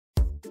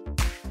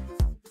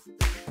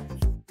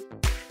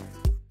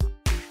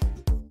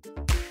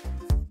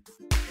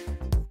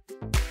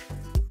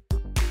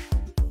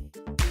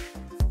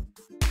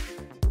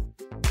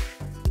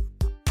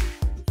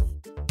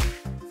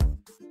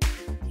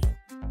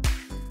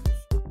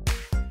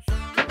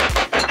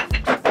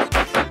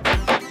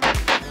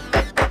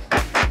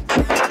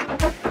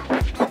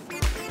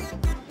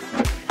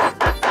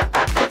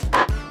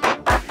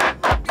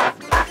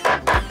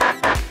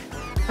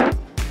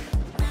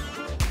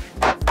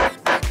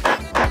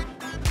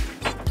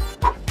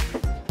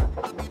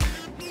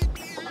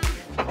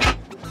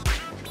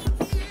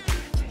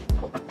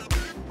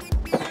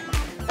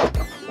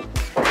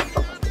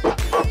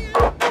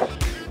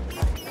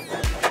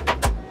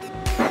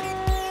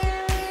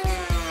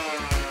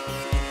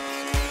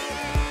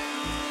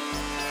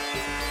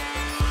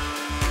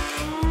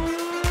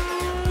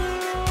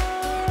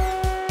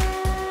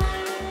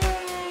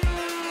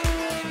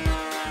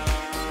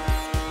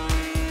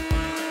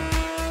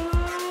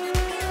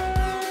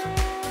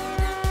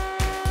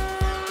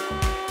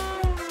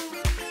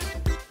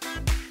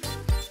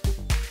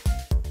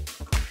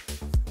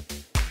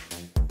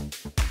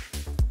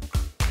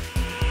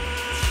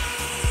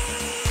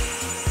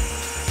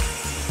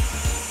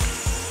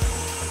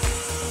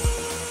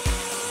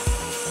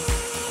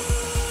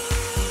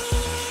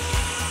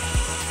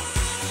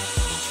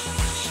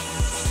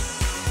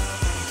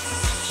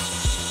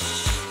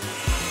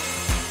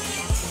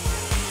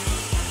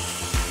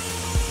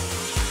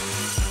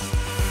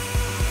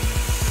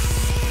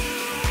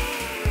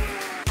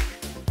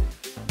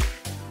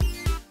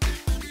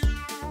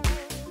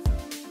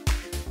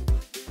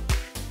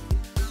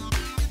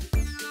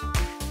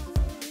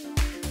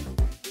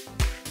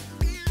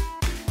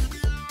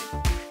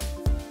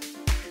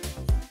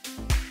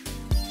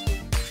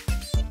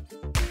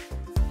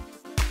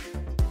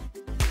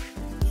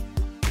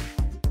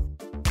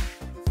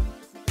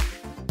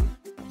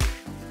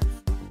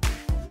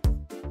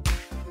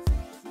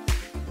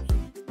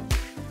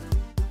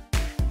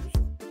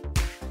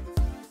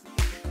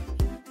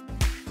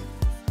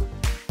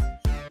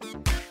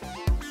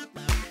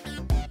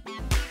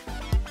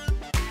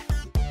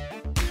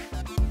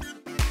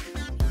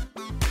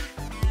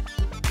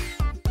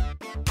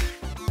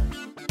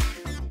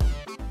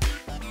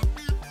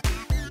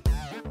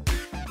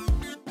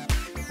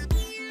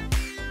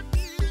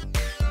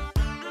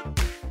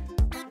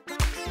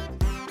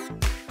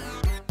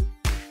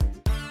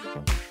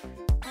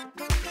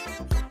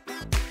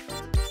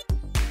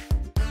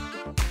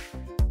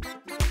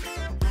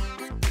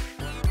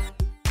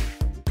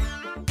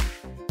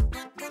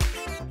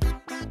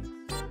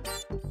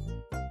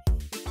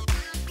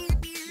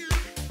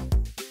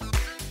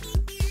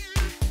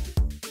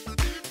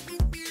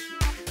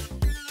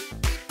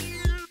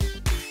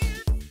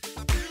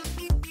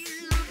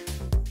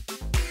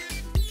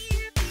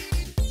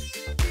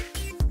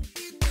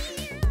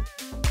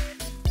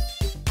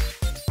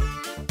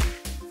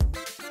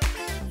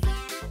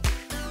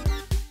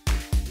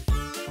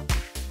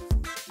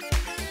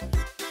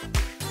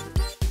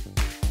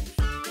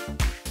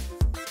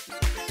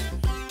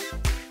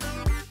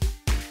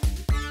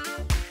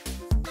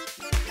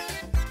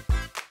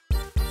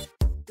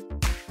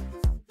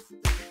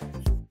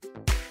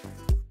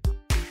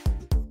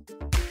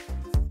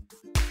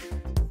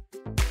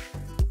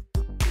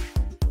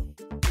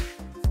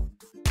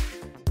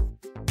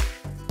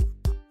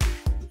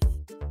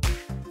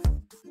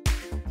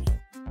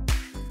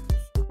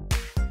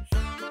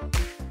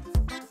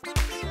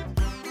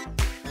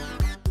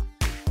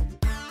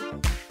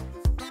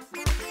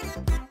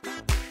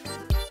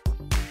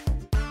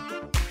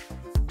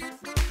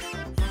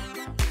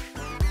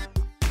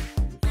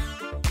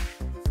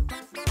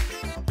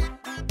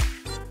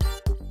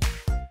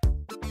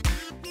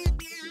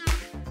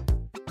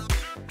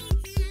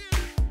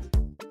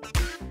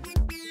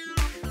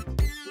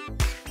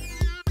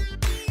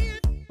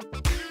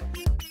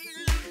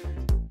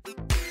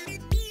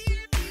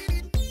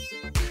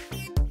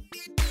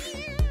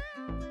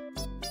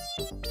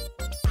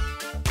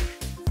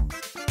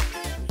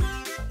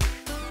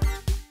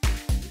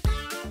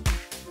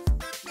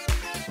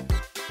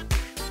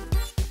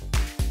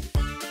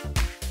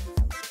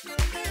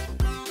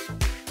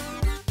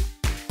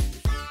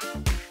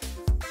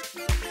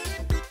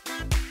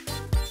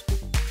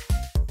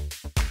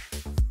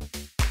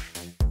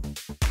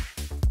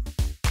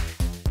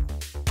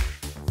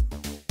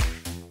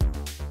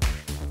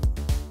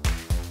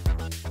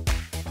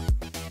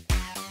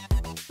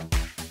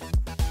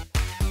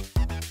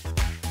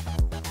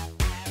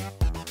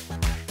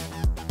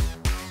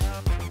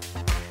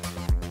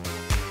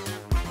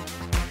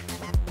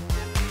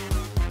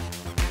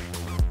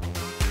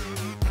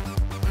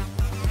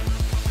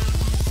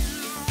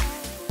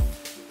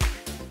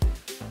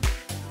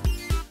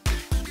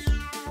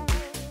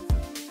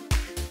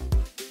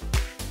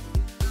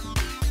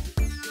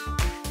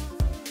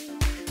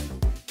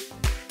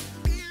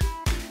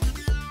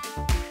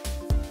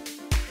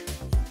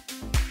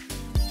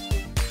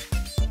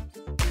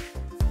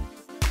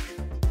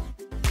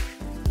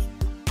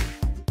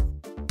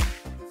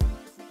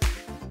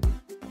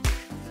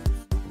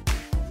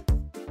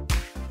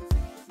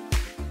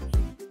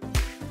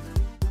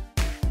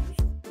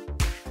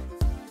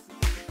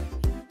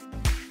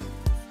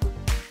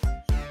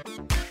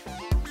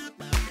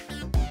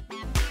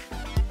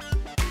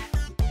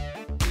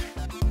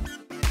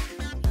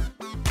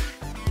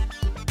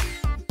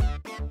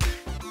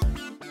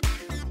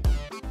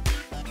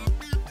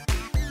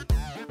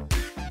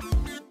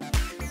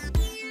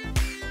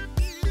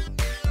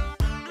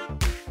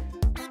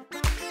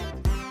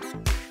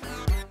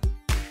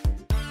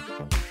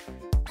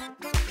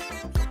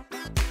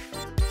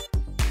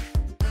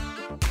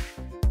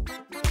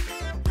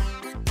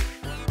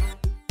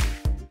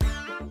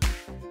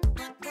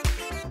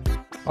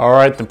All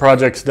right, the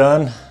project's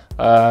done.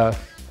 I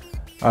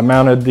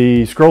mounted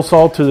the scroll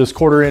saw to this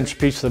 1/4-inch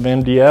piece of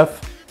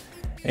MDF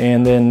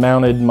and then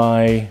mounted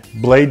my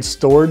blade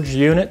storage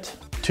unit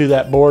to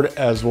that board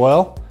as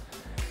well.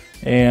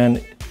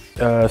 And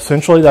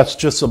essentially that's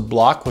just a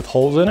block with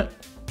holes in it,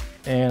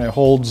 and it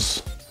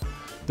holds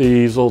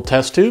these little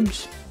test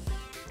tubes.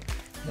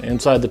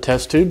 Inside the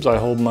test tubes I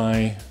hold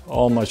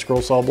all my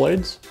scroll saw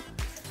blades.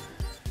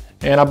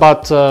 And I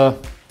bought a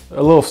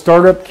little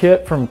startup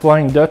kit from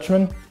Flying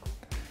Dutchman.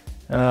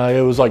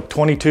 It was like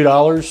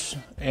 $22,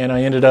 and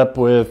I ended up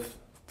with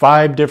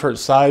 5 different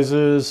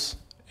sizes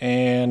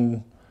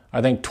and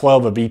I think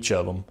 12 of each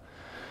of them,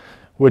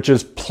 which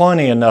is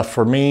plenty enough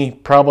for me.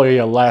 Probably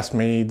will last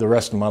me the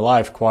rest of my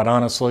life, quite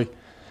honestly.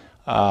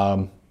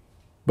 But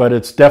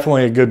it's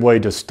definitely a good way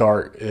to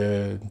start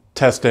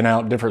testing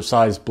out different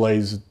size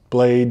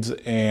blades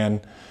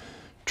and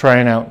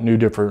trying out new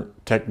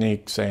different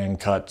techniques and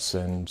cuts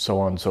and so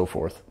on and so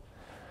forth.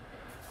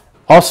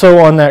 Also,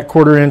 on that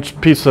 1/4-inch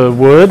piece of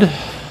wood,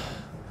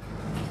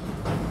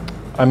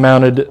 I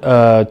mounted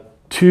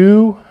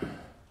 2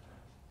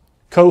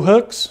 coat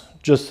hooks,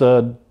 just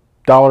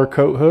dollar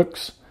coat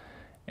hooks,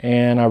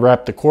 and I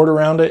wrapped the cord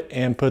around it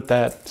and put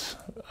that,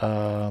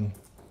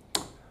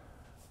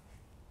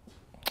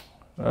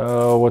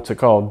 what's it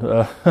called?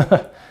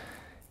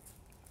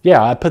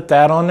 Yeah, I put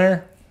that on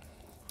there,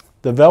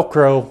 the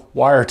Velcro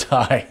wire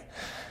tie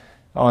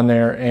on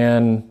there,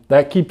 and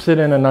that keeps it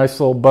in a nice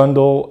little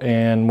bundle,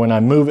 and when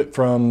I move it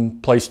from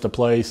place to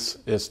place,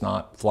 it's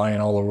not flying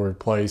all over the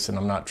place and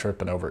I'm not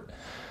tripping over it.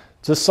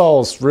 This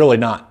saw is really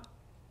not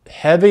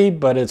heavy,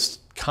 but it's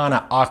kind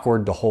of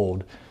awkward to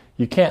hold.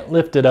 You can't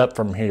lift it up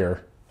from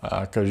here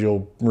because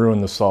you'll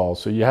ruin the saw,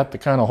 so you have to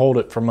kind of hold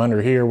it from under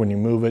here when you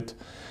move it.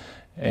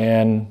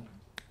 And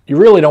you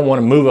really don't want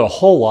to move it a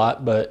whole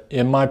lot, but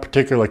in my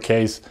particular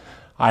case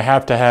I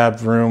have to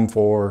have room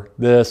for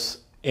this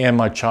and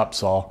my chop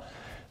saw.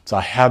 So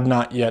I have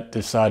not yet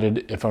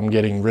decided if I'm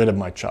getting rid of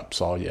my chop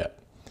saw yet.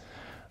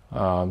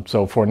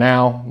 So for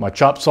now, my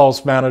chop saw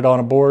is mounted on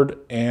a board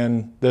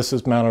and this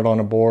is mounted on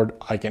a board.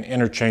 I can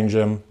interchange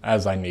them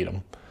as I need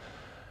them.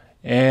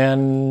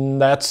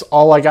 And that's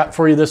all I got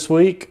for you this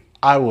week.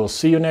 I will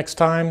see you next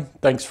time.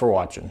 Thanks for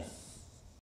watching.